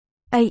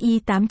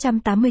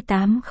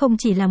AI888 không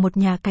chỉ là một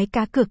nhà cái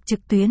cá cược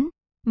trực tuyến,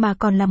 mà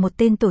còn là một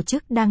tên tổ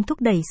chức đang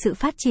thúc đẩy sự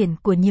phát triển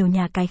của nhiều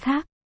nhà cái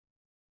khác.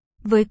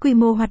 Với quy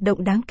mô hoạt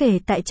động đáng kể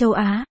tại châu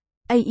Á,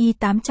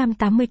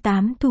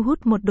 AI888 thu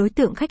hút một đối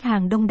tượng khách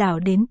hàng đông đảo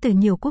đến từ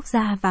nhiều quốc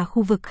gia và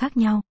khu vực khác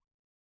nhau.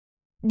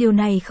 Điều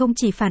này không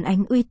chỉ phản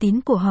ánh uy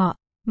tín của họ,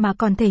 mà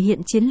còn thể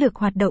hiện chiến lược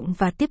hoạt động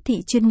và tiếp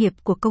thị chuyên nghiệp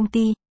của công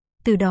ty,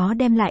 từ đó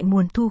đem lại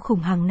nguồn thu khủng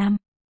hàng năm.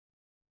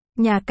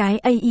 Nhà cái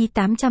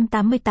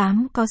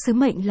AI888 có sứ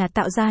mệnh là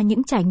tạo ra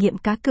những trải nghiệm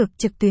cá cược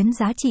trực tuyến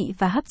giá trị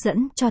và hấp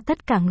dẫn cho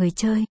tất cả người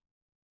chơi.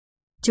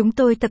 Chúng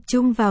tôi tập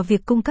trung vào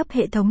việc cung cấp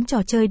hệ thống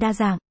trò chơi đa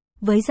dạng,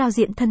 với giao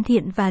diện thân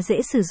thiện và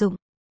dễ sử dụng.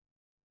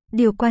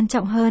 Điều quan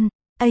trọng hơn,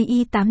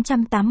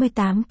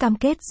 AI888 cam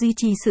kết duy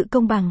trì sự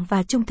công bằng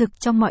và trung thực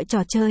trong mọi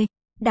trò chơi,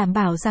 đảm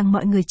bảo rằng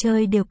mọi người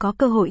chơi đều có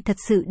cơ hội thật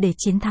sự để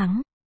chiến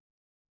thắng.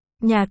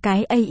 Nhà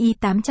cái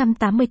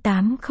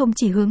AI888 không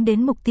chỉ hướng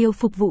đến mục tiêu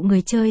phục vụ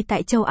người chơi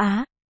tại châu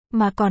Á,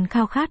 mà còn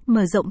khao khát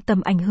mở rộng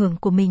tầm ảnh hưởng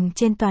của mình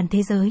trên toàn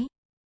thế giới.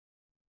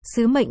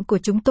 Sứ mệnh của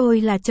chúng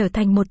tôi là trở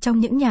thành một trong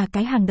những nhà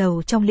cái hàng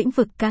đầu trong lĩnh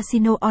vực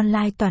casino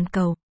online toàn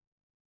cầu.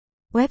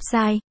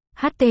 Website: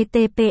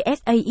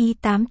 https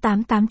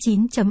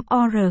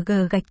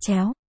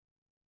ai8889.org/.